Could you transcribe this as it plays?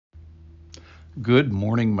Good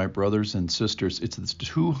morning, my brothers and sisters. It's the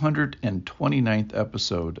 229th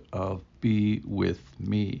episode of Be With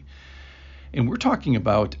Me. And we're talking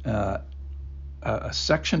about a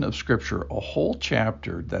section of Scripture, a whole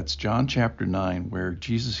chapter, that's John chapter 9, where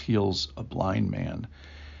Jesus heals a blind man.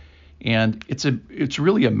 And it's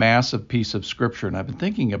really a massive piece of Scripture. And I've been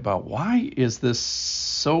thinking about why is this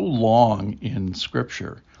so long in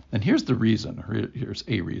Scripture? And here's the reason. Here's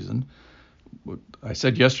a reason. I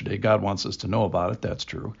said yesterday, God wants us to know about it. That's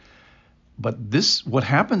true. But what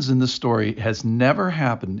happens in this story has never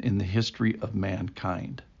happened in the history of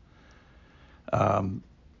mankind, and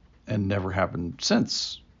never happened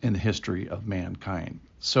since in the history of mankind.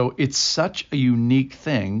 So it's such a unique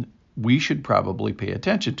thing. We should probably pay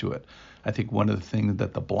attention to it. I think one of the things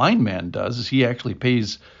that the blind man does is he actually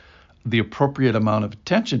pays the appropriate amount of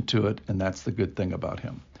attention to it, and that's the good thing about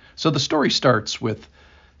him. So the story starts with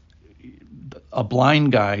a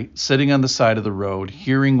blind guy sitting on the side of the road,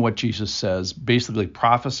 hearing what Jesus says, basically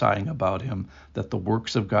prophesying about him, that the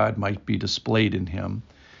works of God might be displayed in him.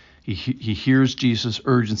 He hears Jesus'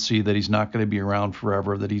 urgency that he's not going to be around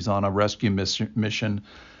forever, that he's on a rescue mission,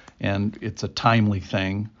 and it's a timely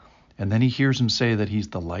thing. And then he hears him say that he's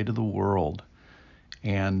the light of the world,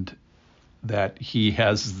 and that he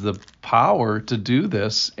has the power to do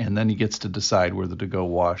this, and then he gets to decide whether to go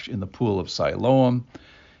wash in the pool of Siloam.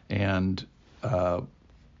 And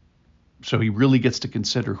so he really gets to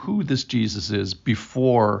consider who this Jesus is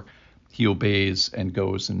before he obeys and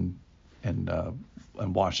goes and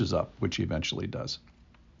washes up, which he eventually does.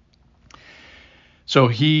 So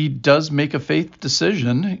he does make a faith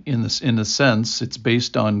decision in a sense. It's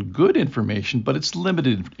based on good information, but it's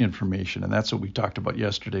limited information, and that's what we talked about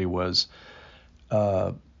yesterday, was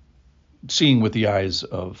seeing with the eyes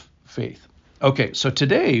of faith. Okay, so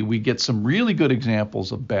today we get some really good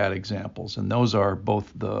examples of bad examples, and those are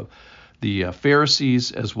both the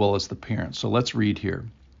Pharisees as well as the parents. So let's read here.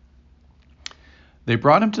 They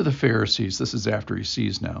brought him to the Pharisees. This is after he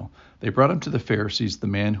sees now. They brought him to the Pharisees, the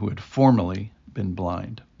man who had formerly been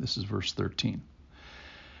blind. This is verse 13.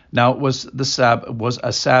 Now it was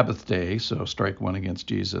a Sabbath day, so strike one against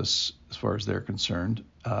Jesus as far as they're concerned.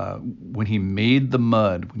 When he made the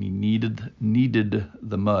mud, when he kneaded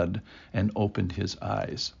the mud and opened his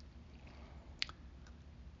eyes.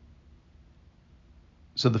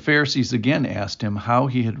 So the Pharisees again asked him how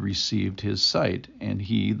he had received his sight, and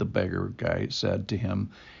he, the beggar guy, said to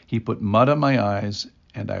him, "He put mud on my eyes,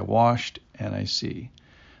 and I washed, and I see."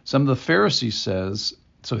 Some of the Pharisees says,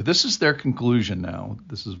 so this is their conclusion now.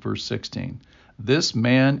 This is verse 16. "This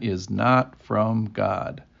man is not from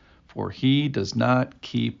God, for he does not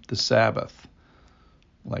keep the Sabbath,"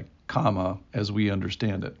 like comma, as we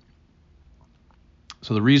understand it.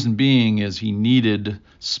 So the reason being is he needed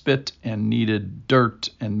spit and needed dirt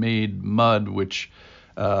and made mud, which,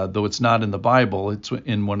 though it's not in the Bible, it's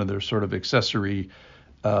in one of their sort of accessory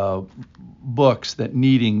books, that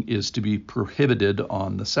kneading is to be prohibited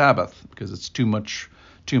on the Sabbath because it's too much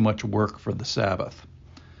work for the Sabbath.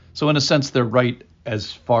 So in a sense, they're right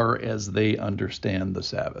as far as they understand the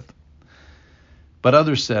Sabbath. But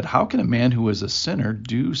others said, "How can a man who is a sinner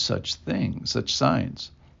do such things, such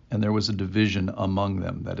signs?" And there was a division among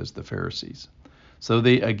them, that is the Pharisees. So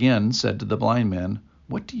they again said to the blind man,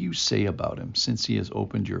 "What do you say about him, since he has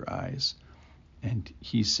opened your eyes?" And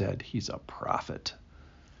he said, "He's a prophet."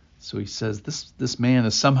 So he says this man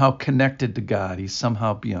is somehow connected to God. He's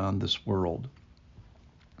somehow beyond this world.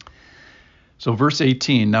 So verse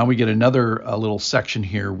 18, now we get another little section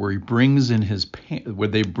here where they bring in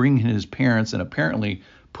his parents and apparently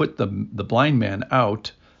put the blind man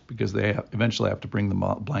out, because they eventually have to bring the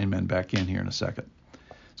blind man back in here in a second.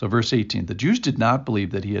 So verse 18, the Jews did not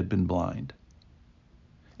believe that he had been blind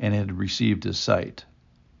and had received his sight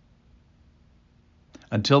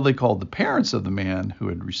until they called the parents of the man who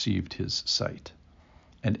had received his sight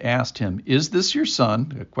and asked him, "Is this your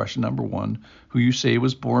son?" Question number 1. "Who you say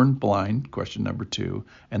was born blind?" Question number 2.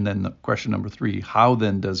 And then question number 3, "How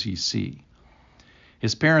then does he see?"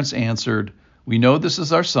 His parents answered, "We know this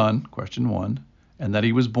is our son," question 1, "and that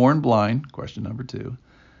he was born blind," question number 2.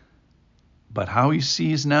 "But how he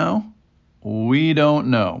sees now, we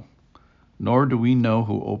don't know, nor do we know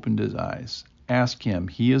who opened his eyes. Ask him.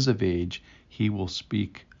 He is of age. He will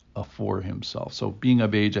speak for himself." So being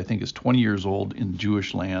of age, I think, is 20 years old in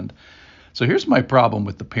Jewish land. So here's my problem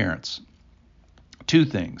with the parents. 2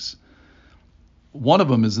 things. One of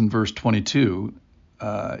them is in verse 22.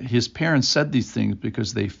 His parents said these things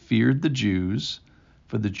because they feared the Jews,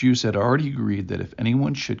 for the Jews had already agreed that if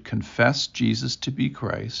anyone should confess Jesus to be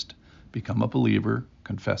Christ, become a believer,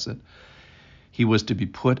 confess it, he was to be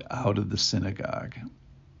put out of the synagogue.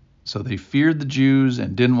 So they feared the Jews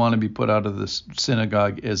and didn't want to be put out of the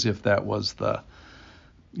synagogue, as if that was the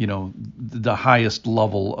highest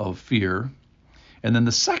level of fear. And then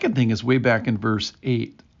the second thing is way back in verse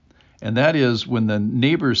 8. And that is when the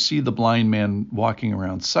neighbors see the blind man walking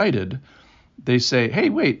around sighted, they say, hey,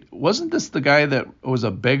 wait, wasn't this the guy that was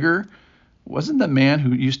a beggar? Wasn't the man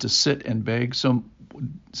who used to sit and beg? So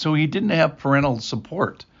he didn't have parental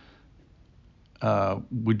support.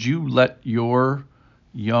 Would you let your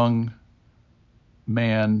young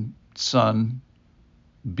son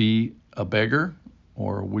be a beggar?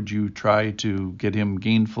 Or would you try to get him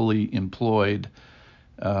gainfully employed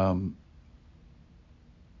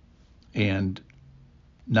and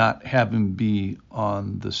not have him be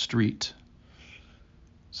on the street?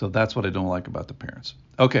 So that's what I don't like about the parents.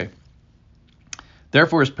 Okay.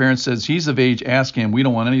 Therefore, his parents says, he's of age, ask him. We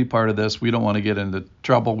don't want any part of this. We don't want to get into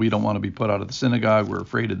trouble. We don't want to be put out of the synagogue. We're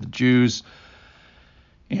afraid of the Jews.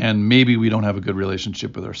 And maybe we don't have a good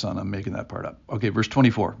relationship with our son. I'm making that part up. Okay, verse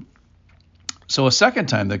 24. So a second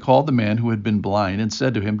time they called the man who had been blind and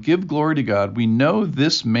said to him, give glory to God. We know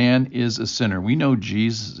this man is a sinner. We know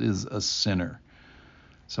Jesus is a sinner.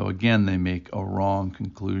 So again, they make a wrong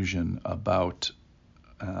conclusion about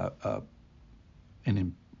an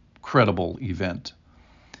incredible event.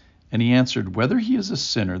 And he answered, whether he is a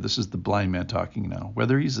sinner, this is the blind man talking now,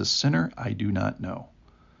 whether he's a sinner, I do not know.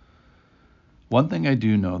 One thing I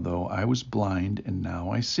do know, though, I was blind and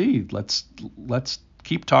now I see. Let's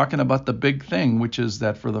keep talking about the big thing, which is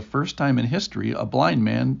that for the first time in history, a blind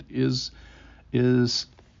man is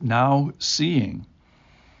now seeing.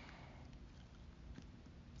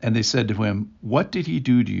 And they said to him, what did he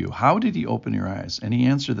do to you? How did he open your eyes? And he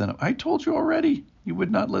answered them, I told you already. You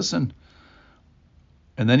would not listen.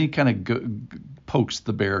 And then he kind of pokes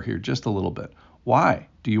the bear here just a little bit. Why?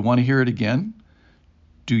 Do you want to hear it again?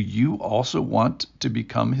 Do you also want to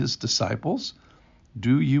become his disciples?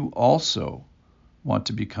 Do you also want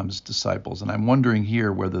to become his disciples? And I'm wondering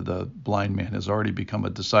here whether the blind man has already become a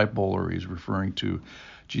disciple or he's referring to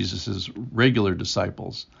Jesus's regular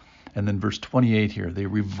disciples. And then verse 28 here, they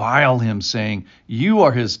revile him saying, you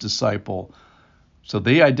are his disciple. So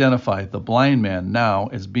they identify the blind man now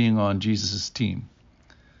as being on Jesus's team.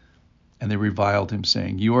 And they reviled him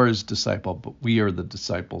saying, you are his disciple, but we are the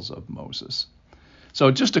disciples of Moses. So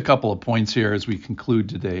just a couple of points here as we conclude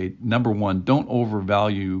today. Number one, don't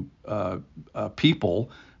overvalue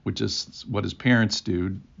people, which is what his parents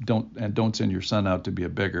do. Don't send your son out to be a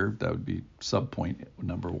beggar. That would be subpoint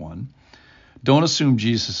number one. Don't assume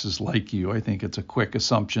Jesus is like you. I think it's a quick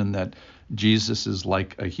assumption that Jesus is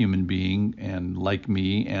like a human being and like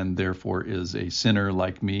me, and therefore is a sinner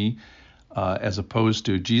like me, as opposed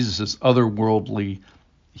to Jesus is otherworldly.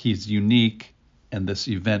 He's unique, and this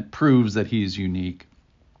event proves that he's unique.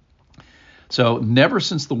 So never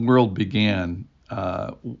since the world began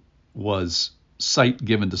was sight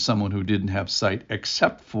given to someone who didn't have sight,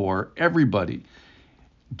 except for everybody.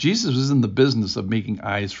 Jesus was in the business of making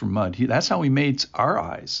eyes from mud. That's how he made our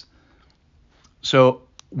eyes. So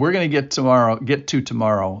we're going to get to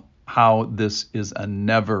tomorrow how this is a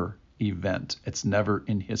never event. It's never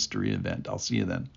in history event. I'll see you then.